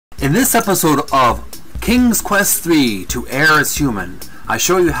In this episode of King's Quest III to Heir as Human, I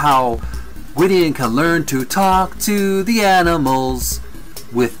show you how Gwydian can learn to talk to the animals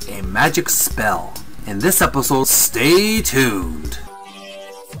with a magic spell. In this episode, stay tuned!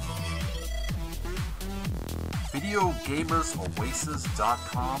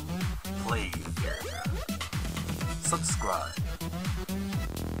 VideoGamersOasis.com Play Theater. Subscribe.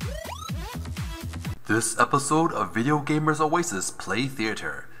 This episode of Video Gamers Oasis Play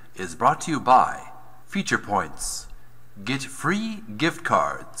Theater is brought to you by FeaturePoints. Get free gift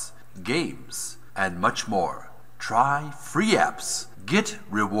cards, games, and much more. Try free apps. Get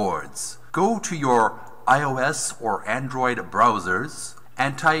rewards. Go to your iOS or Android browsers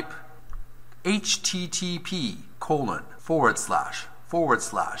and type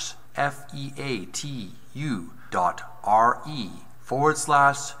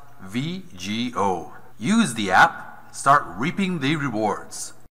Use the app, start reaping the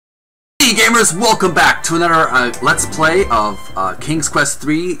rewards. Hey gamers, welcome back to another Let's Play of King's Quest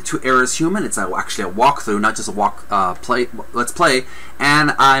III to Heir as Human. It's actually a walkthrough, not just a Let's Play.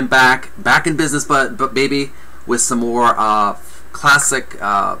 And I'm back in business, but baby, with some more classic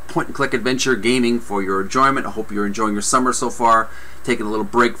point-and-click adventure gaming for your enjoyment. I hope you're enjoying your summer so far. Taking a little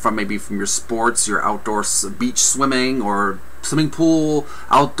break from your sports, your outdoor beach swimming or swimming pool,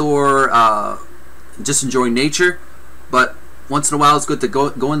 outdoor, just enjoying nature. But once in a while, it's good to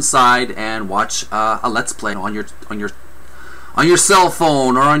go inside and watch a Let's Play on your cell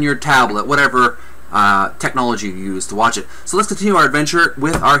phone or on your tablet, whatever technology you use to watch it. So let's continue our adventure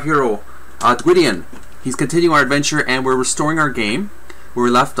with our hero, Gwydian. He's continuing our adventure, and we're restoring our game where we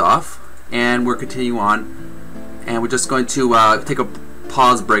left off, and we're continuing on. And we're just going to take a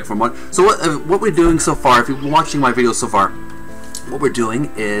pause break from one. So what we're doing so far, if you've been watching my videos so far, what we're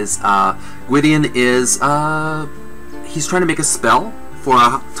doing is Gwydian is he's trying to make a spell for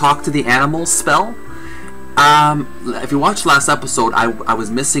a talk to the animals spell. If you watched last episode, I was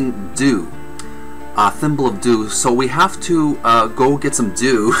missing dew, thimble of dew, so we have to go get some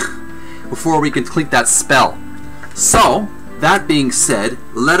dew before we can complete that spell. So that being said,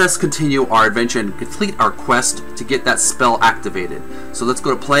 let us continue our adventure and complete our quest to get that spell activated. So let's go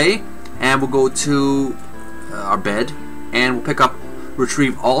to play, and we'll go to our bed, and we'll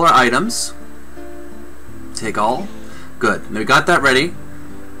retrieve all our items. Take all. Good. Now we got that ready.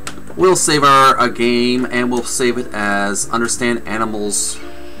 We'll save our game, and we'll save it as understand animals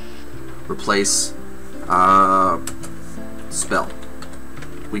replace spell.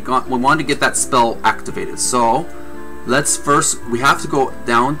 We wanted to get that spell activated, so we have to go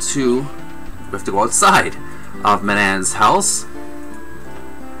outside of Manann's house,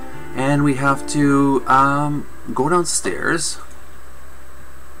 and we have to go downstairs.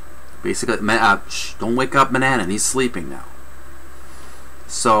 Basically, don't wake up Manannan, he's sleeping now.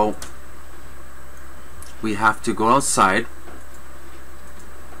 So we have to go outside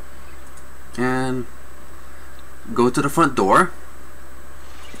and go to the front door,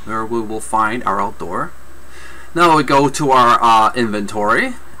 where we will find our outdoor. Now we go to our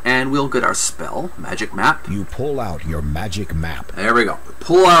inventory, and we'll get our spell, magic map. You pull out your magic map. There we go.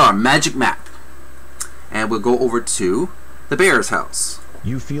 Pull out our magic map. And we'll go over to the bear's house.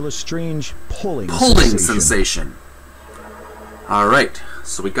 You feel a strange pulling sensation. Alright,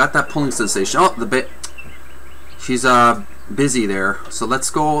 so we got that pulling sensation. Oh, she's busy there. So let's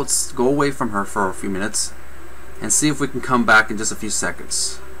go away from her for a few minutes and see if we can come back in just a few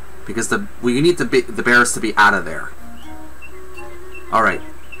seconds. Because we need the bears to be out of there. Alright.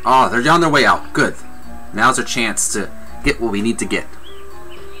 Oh, they're on their way out. Good. Now's our chance to get what we need to get.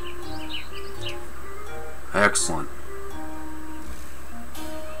 Excellent.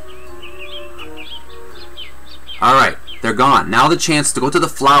 Alright, they're gone. Now the chance to go to the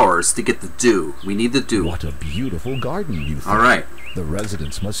flowers to get the dew. We need the dew. What a beautiful garden you think. Alright. The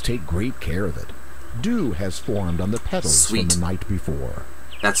residents must take great care of it. Dew has formed on the petals from the night before.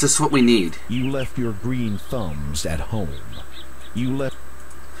 That's just what we need. You left your green thumbs at home.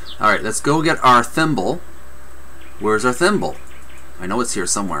 Alright, let's go get our thimble. Where's our thimble? I know it's here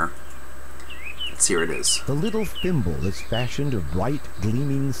somewhere. Here it is. The little thimble is fashioned of bright,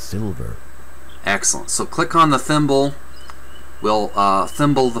 gleaming silver. Excellent. So click on the thimble. We'll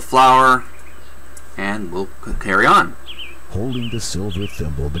thimble the flower, and we'll carry on. Holding the silver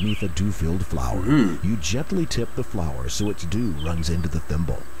thimble beneath a dew-filled flower, you gently tip the flower so its dew runs into the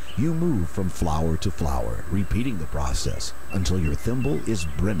thimble. You move from flower to flower, repeating the process until your thimble is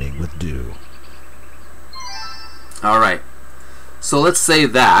brimming with dew. Alright. So let's say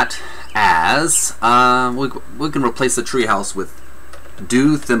that as we can replace the treehouse with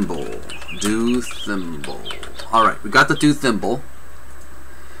dew thimble. Dew thimble. Alright, we got the dew thimble.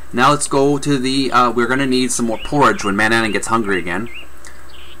 Now let's go to the, we're going to need some more porridge when Manannan gets hungry again.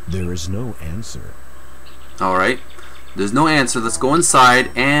 There is no answer. Alright. There's no answer. Let's go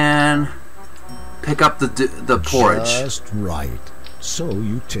inside and pick up the porridge. Just right. So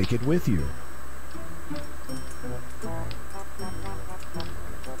you take it with you.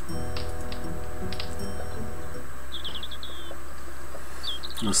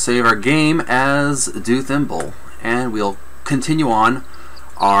 We'll save our game as Do Thimble, and we'll continue on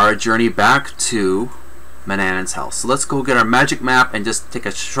our journey back to Manannan's house. So let's go get our magic map and just take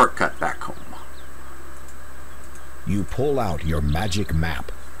a shortcut back home. You pull out your magic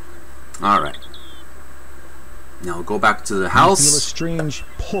map. Alright. Now we'll go back to the house. You feel a strange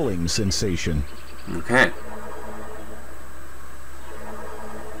pulling sensation. Okay.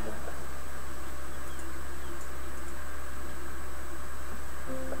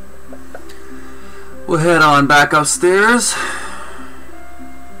 We'll head on back upstairs.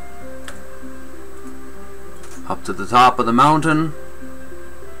 Up to the top of the mountain.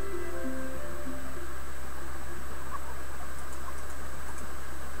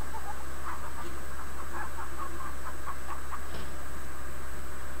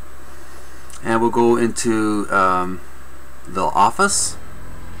 And we'll go into the office.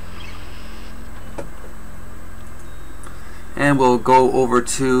 And we'll go over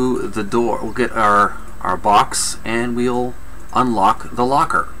to the door. We'll get our box and we'll unlock the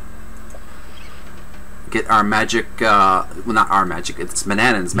locker. Get our magic, well, not our magic, it's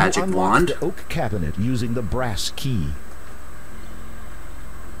Manannan's magic wand. The oak cabinet using the brass key.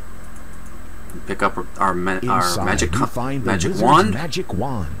 Pick up our magic find the magic wand. Magic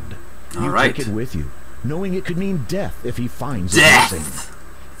wand. All you right. take it with you, knowing it could mean death if he finds death. it missing.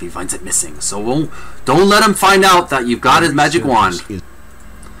 If he finds it missing, so don't let him find out that you've got his magic wand.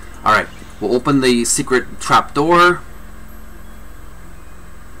 All right, we'll open the secret trap door.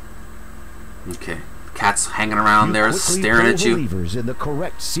 Okay, cat's hanging around there, staring at you. Levers in the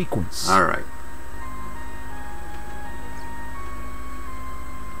correct sequence. All right.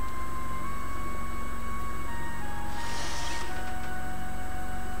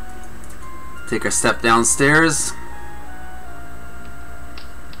 Take our step downstairs.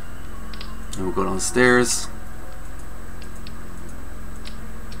 And we'll go downstairs.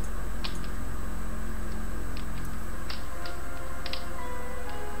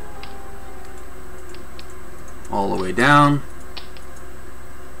 All the way down.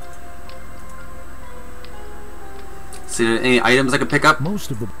 See any items I can pick up? Yeah,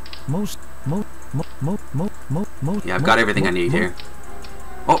 I've got everything I need here.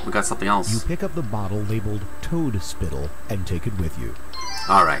 Oh, we got something else. You pick up the bottle labeled Toad Spittle and take it with you.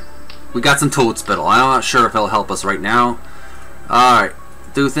 Alright. We got some Toad Spittle. I'm not sure if it'll help us right now. Alright.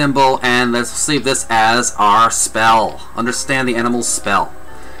 Do Thimble, and let's save this as our spell. Understand the animal's spell.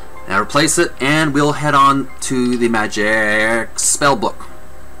 Now replace it, and we'll head on to the magic spell book.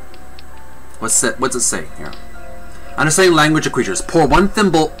 What's it say here? Understanding language of creatures. Pour one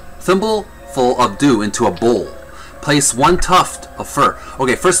thimbleful of dew into a bowl. Place one tuft of fur.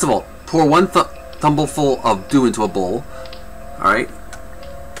 Okay, first of all, pour one thimbleful of dew into a bowl. Alright.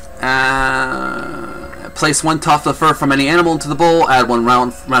 Place one tuft of fur from any animal into the bowl. Add one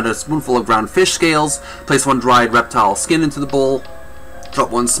rounded spoonful of ground fish scales. Place one dried reptile skin into the bowl. Drop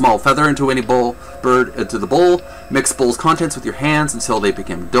one small feather into any bird into the bowl. Mix bowl's contents with your hands until they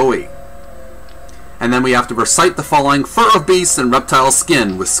become doughy. And then we have to recite the following: fur of beast and reptile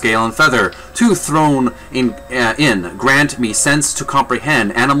skin with scale and feather, two thrown in, grant me sense to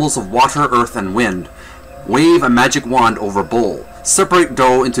comprehend animals of water, earth, and wind. Wave a magic wand over bowl. Separate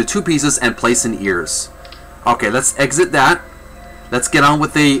dough into two pieces and place in ears. Okay, let's exit that. Let's get on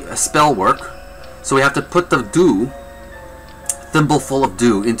with the spell work. So we have to put the thimbleful of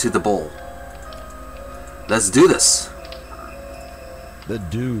dew into the bowl. Let's do this. The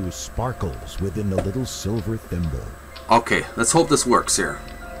dew sparkles within the little silver thimble. Okay, let's hope this works here.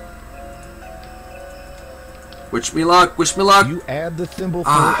 Wish me luck, wish me luck. You add the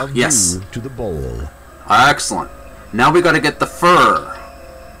thimbleful of dew to the bowl. Excellent. Now we gotta get the fur.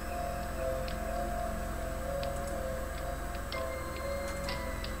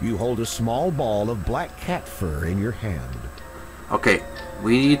 You hold a small ball of black cat fur in your hand. Okay,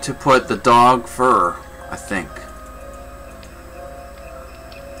 we need to put the dog fur, I think.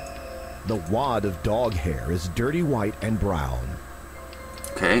 The wad of dog hair is dirty white and brown.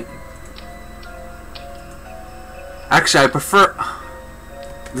 Okay. Actually, I prefer...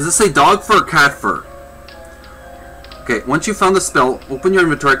 Does it say dog fur or cat fur? Okay, once you've found the spell, open your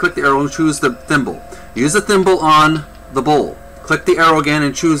inventory, click the arrow, and choose the thimble. Use the thimble on the bowl. Click the arrow again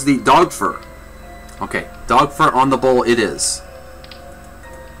and choose the dog fur. Okay, dog fur on the bowl it is.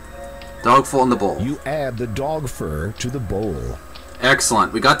 Dog fur in the bowl. You add the dog fur to the bowl.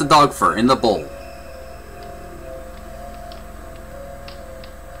 Excellent. We got the dog fur in the bowl.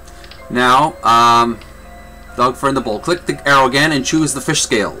 Now, dog fur in the bowl. Click the arrow again and choose the fish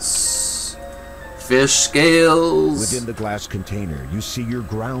scales. Fish scales. Within the glass container, you see your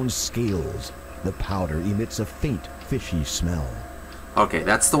ground scales. The powder emits a faint, fishy smell. Okay,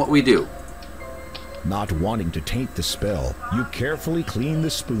 that's what we do. Not wanting to taint the spell, you carefully clean the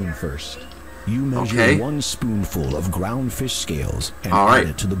spoon first. You measure 1 spoonful of ground fish scales and add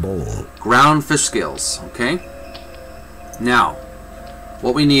it to the bowl. Ground fish scales, okay? Now,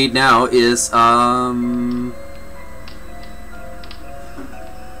 what we need now is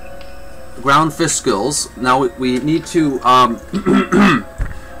ground fish scales. Now we need to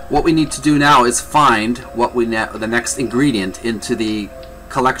what we need to do now is find what the next ingredient into the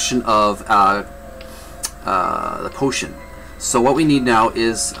collection of the potion. So what we need now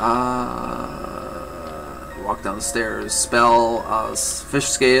is walk down the stairs, spell fish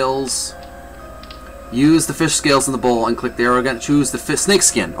scales. Use the fish scales in the bowl and click the arrow again. Choose the snake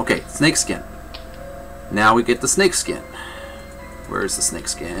skin. Okay, snake skin. Now we get the snake skin. Where's the snake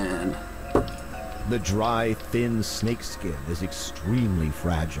skin? The dry, thin snake skin is extremely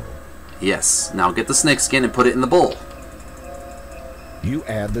fragile. Yes. Now get the snake skin and put it in the bowl. You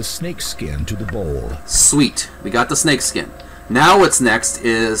add the snake skin to the bowl. Sweet. We got the snake skin. Now what's next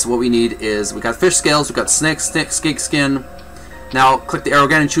is what we need is we got fish scales, we got snake skin. Now click the arrow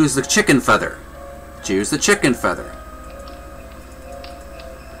again and choose the chicken feather. Choose the chicken feather.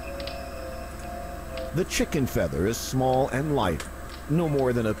 The chicken feather is small and light, no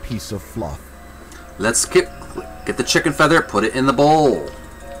more than a piece of fluff. Let's get the chicken feather, put it in the bowl.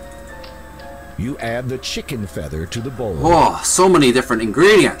 You add the chicken feather to the bowl. Oh, so many different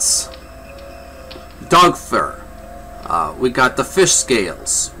ingredients. Dog fur. We got the fish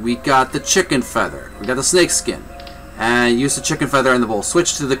scales. We got the chicken feather. We got the snake skin. And use the chicken feather in the bowl.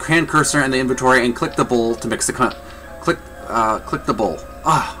 Switch to the hand cursor in the inventory and click the bowl to mix the click the bowl.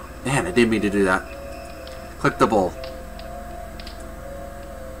 Ah, man, I didn't mean to do that. Click the bowl.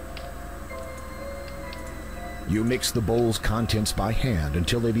 You mix the bowl's contents by hand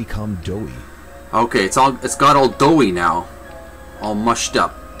until they become doughy. Okay, it's got all doughy now, all mushed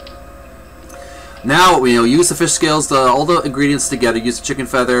up. Now we use the fish scales, all the ingredients together. Use the chicken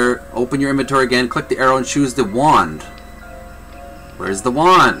feather. Open your inventory again. Click the arrow and choose the wand. Where's the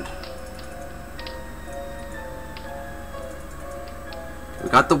wand? We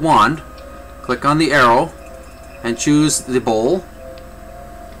got the wand. Click on the arrow and choose the bowl.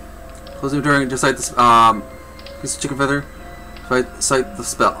 Close the inventory and recite this. Use the chicken feather. Recite the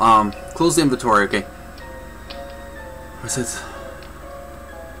spell. Close the inventory. Okay. Recite.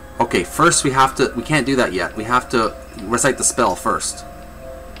 Okay, first we can't do that yet. We have to recite the spell first.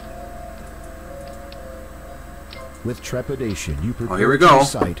 With trepidation, you prepare here we to go.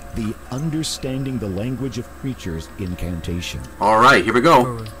 recite the Understanding the Language of Creatures incantation. Alright, here we go.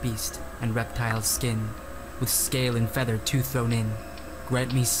 Fur of beast and reptile skin, with scale and feather too thrown in.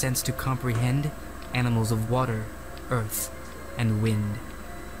 Grant me sense to comprehend animals of water, earth, and wind.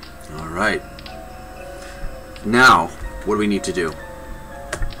 Alright. Now, what do we need to do?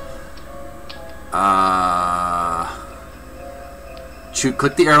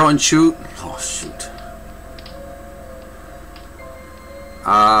 Click the arrow and shoot. Oh, shoot.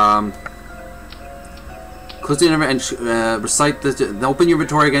 Close the inventory and recite the. Open your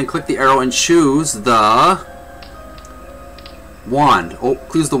inventory again. Click the arrow and choose the wand. Oh,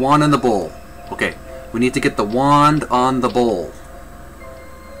 choose the wand in the bowl. Okay, we need to get the wand on the bowl.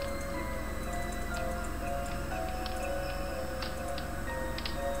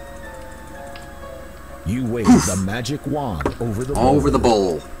 You wave the magic wand over the bowl. Over the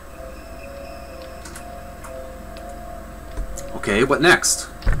bowl. Okay, what next?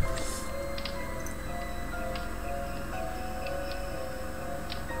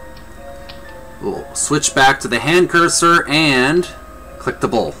 We'll switch back to the hand cursor and click the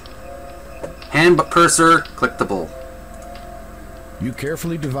bowl. Hand cursor, click the bowl. You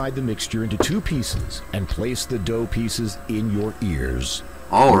carefully divide the mixture into 2 pieces and place the dough pieces in your ears.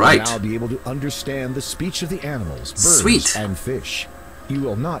 All right. You will now be able to understand the speech of the animals, birds, Sweet. and fish. You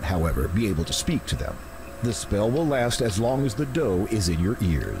will not, however, be able to speak to them. The spell will last as long as the dough is in your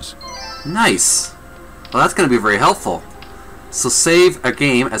ears. Nice. Well, that's going to be very helpful. So save a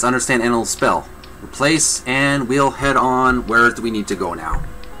game as Understand Animal Spell. Replace, and we'll head on. Where do we need to go now?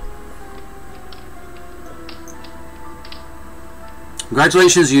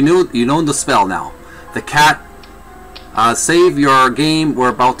 Congratulations, you know the spell now. The cat. Save your game. We're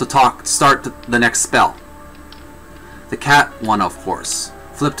about to start the next spell. The cat one, of course.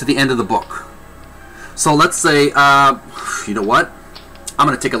 flip to the end of the book. So let's say, you know what? I'm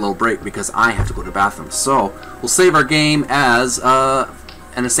going to take a little break because I have to go to the bathroom. So we'll save our game as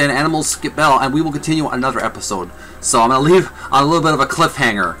Understand Animals, Skip Bell, and we will continue another episode. So I'm going to leave on a little bit of a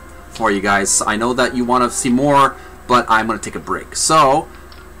cliffhanger for you guys. I know that you want to see more, but I'm going to take a break. So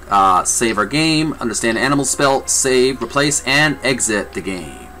save our game, Understand Animals spell, save, replace, and exit the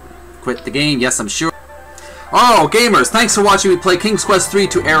game. Quit the game, yes, I'm sure. Oh, gamers, thanks for watching me play King's Quest III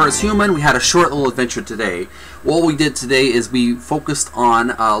to Heir as Human. We had a short little adventure today. What we did today is we focused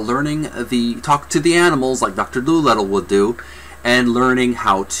on learning talk to the animals like Dr. Doolittle would do, and learning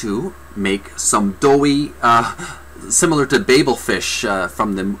how to make some doughy, similar to Babelfish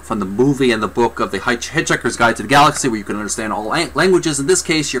from the movie and the book of the Hitchhiker's Guide to the Galaxy, where you can understand all languages. In this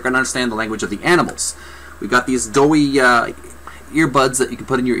case, you're going to understand the language of the animals. We got these doughy earbuds that you can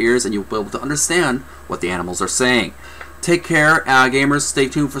put in your ears, and you'll be able to understand what the animals are saying. Take care, gamers. Stay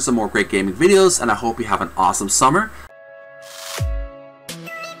tuned for some more great gaming videos, and I hope you have an awesome summer.